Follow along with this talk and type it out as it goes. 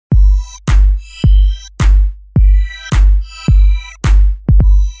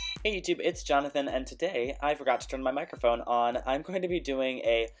Hey YouTube, it's Jonathan, and today I forgot to turn my microphone on. I'm going to be doing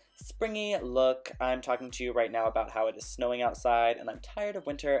a springy look. I'm talking to you right now about how it is snowing outside, and I'm tired of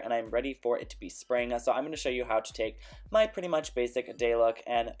winter, and I'm ready for it to be spring. So I'm going to show you how to take my pretty much basic day look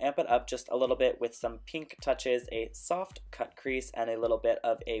and amp it up just a little bit with some pink touches, a soft cut crease, and a little bit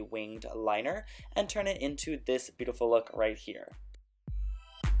of a winged liner, and turn it into this beautiful look right here.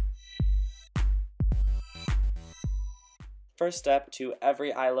 First step to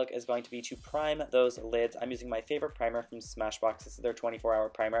every eye look is going to be to prime those lids. I'm using my favorite primer from Smashbox. This is their 24-hour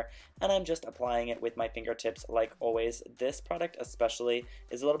primer, and I'm just applying it with my fingertips like always. This product especially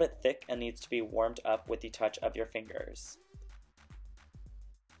is a little bit thick and needs to be warmed up with the touch of your fingers.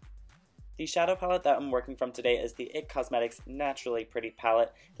 The shadow palette that I'm working from today is the IT Cosmetics Naturally Pretty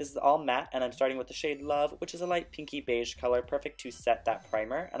palette. This is all matte, and I'm starting with the shade Love, which is a light pinky beige color, perfect to set that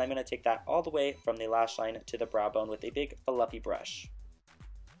primer, and I'm going to take that all the way from the lash line to the brow bone with a big fluffy brush.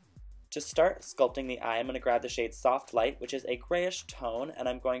 To start sculpting the eye, I'm going to grab the shade Soft Light, which is a grayish tone, and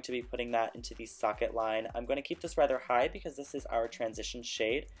I'm going to be putting that into the socket line. I'm going to keep this rather high because this is our transition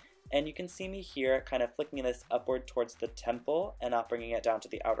shade, and you can see me here kind of flicking this upward towards the temple and not bringing it down to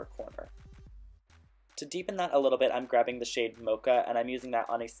the outer corner. To deepen that a little bit, I'm grabbing the shade Mocha, and I'm using that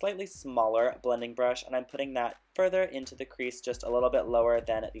on a slightly smaller blending brush, and I'm putting that further into the crease, just a little bit lower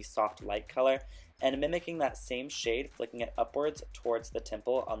than the Soft Light color, and mimicking that same shade, flicking it upwards towards the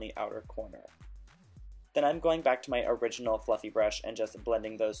temple on the outer corner. Then I'm going back to my original fluffy brush and just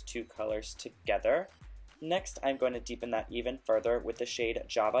blending those two colors together. Next, I'm going to deepen that even further with the shade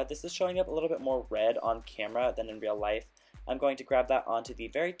Java. This is showing up a little bit more red on camera than in real life. I'm going to grab that onto the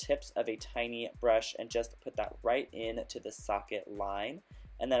very tips of a tiny brush and just put that right into the socket line,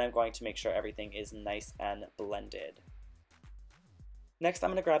 and then I'm going to make sure everything is nice and blended. Next, I'm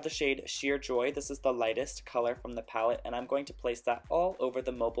going to grab the shade Sheer Joy. This is the lightest color from the palette, and I'm going to place that all over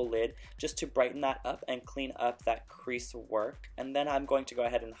the mobile lid just to brighten that up and clean up that crease work. And then I'm going to go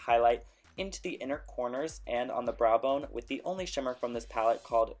ahead and highlight into the inner corners and on the brow bone with the only shimmer from this palette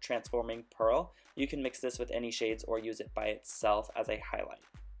called Transforming Pearl. You can mix this with any shades or use it by itself as a highlight.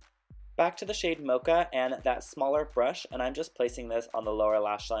 Back to the shade Mocha and that smaller brush, and I'm just placing this on the lower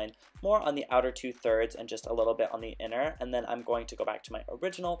lash line, more on the outer 2/3 and just a little bit on the inner, and then I'm going to go back to my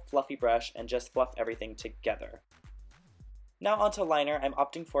original fluffy brush and just fluff everything together. Now onto liner. I'm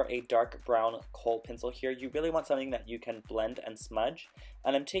opting for a dark brown kohl pencil here. You really want something that you can blend and smudge,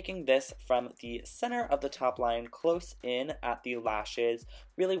 and I'm taking this from the center of the top line close in at the lashes,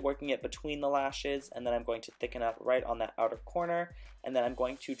 really working it between the lashes, and then I'm going to thicken up right on that outer corner, and then I'm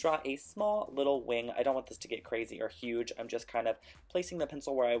going to draw a small little wing. I don't want this to get crazy or huge. I'm just kind of placing the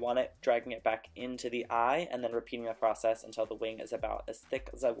pencil where I want it, dragging it back into the eye, and then repeating the process until the wing is about as thick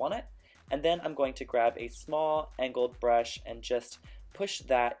as I want it. And then I'm going to grab a small angled brush and just push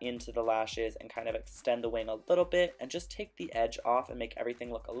that into the lashes and kind of extend the wing a little bit and just take the edge off and make everything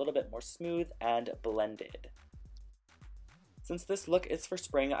look a little bit more smooth and blended. Since this look is for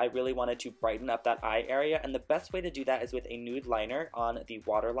spring, I really wanted to brighten up that eye area, and the best way to do that is with a nude liner on the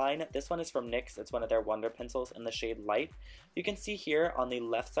waterline. This one is from NYX. It's one of their Wonder pencils in the shade Light. You can see here on the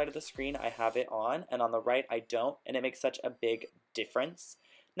left side of the screen I have it on, and on the right I don't, and it makes such a big difference.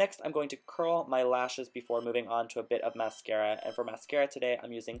 Next, I'm going to curl my lashes before moving on to a bit of mascara, and for mascara today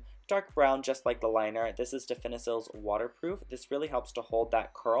I'm using dark brown just like the liner. This is Definisil's Waterproof. This really helps to hold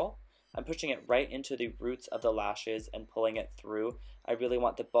that curl. I'm pushing it right into the roots of the lashes and pulling it through. I really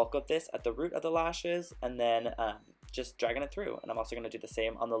want the bulk of this at the root of the lashes, and then just dragging it through, and I'm also going to do the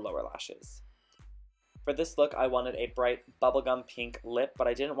same on the lower lashes. For this look, I wanted a bright bubblegum pink lip, but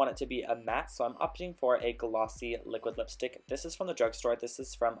I didn't want it to be a matte, so I'm opting for a glossy liquid lipstick. This is from the drugstore. This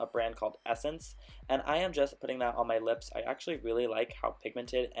is from a brand called Essence, and I am just putting that on my lips. I actually really like how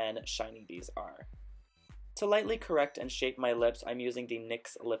pigmented and shiny these are. To lightly correct and shape my lips, I'm using the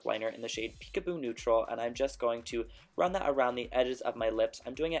NYX lip liner in the shade Peekaboo Neutral, and I'm just going to run that around the edges of my lips.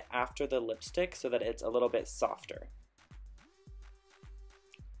 I'm doing it after the lipstick so that it's a little bit softer.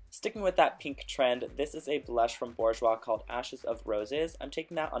 Sticking with that pink trend, this is a blush from Bourjois called Ashes of Roses. I'm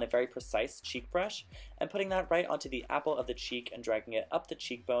taking that on a very precise cheek brush and putting that right onto the apple of the cheek and dragging it up the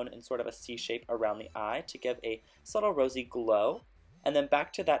cheekbone in sort of a C shape around the eye to give a subtle rosy glow. And then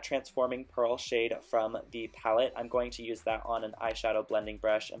back to that Transforming Pearl shade from the palette, I'm going to use that on an eyeshadow blending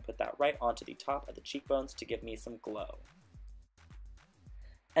brush and put that right onto the top of the cheekbones to give me some glow.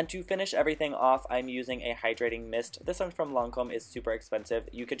 And to finish everything off, I'm using a hydrating mist. This one from Lancome is super expensive.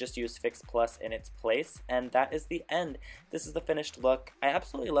 You could just use Fix Plus in its place, and that is the end. This is the finished look. I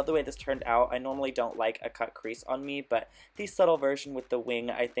absolutely love the way this turned out. I normally don't like a cut crease on me, but the subtle version with the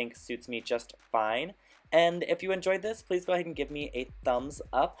wing I think suits me just fine. And if you enjoyed this, please go ahead and give me a thumbs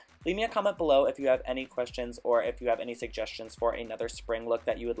up. Leave me a comment below if you have any questions or if you have any suggestions for another spring look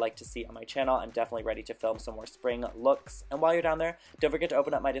that you would like to see on my channel. I'm definitely ready to film some more spring looks. And while you're down there, don't forget to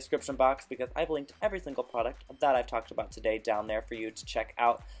open up my description box because I've linked every single product that I've talked about today down there for you to check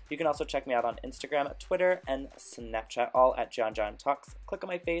out. You can also check me out on Instagram, Twitter, and Snapchat, all at JonJonTalks. Click on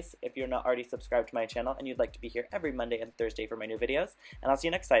my face if you're not already subscribed to my channel and you'd like to be here every Monday and Thursday for my new videos. And I'll see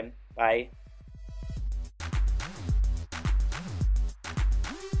you next time. Bye.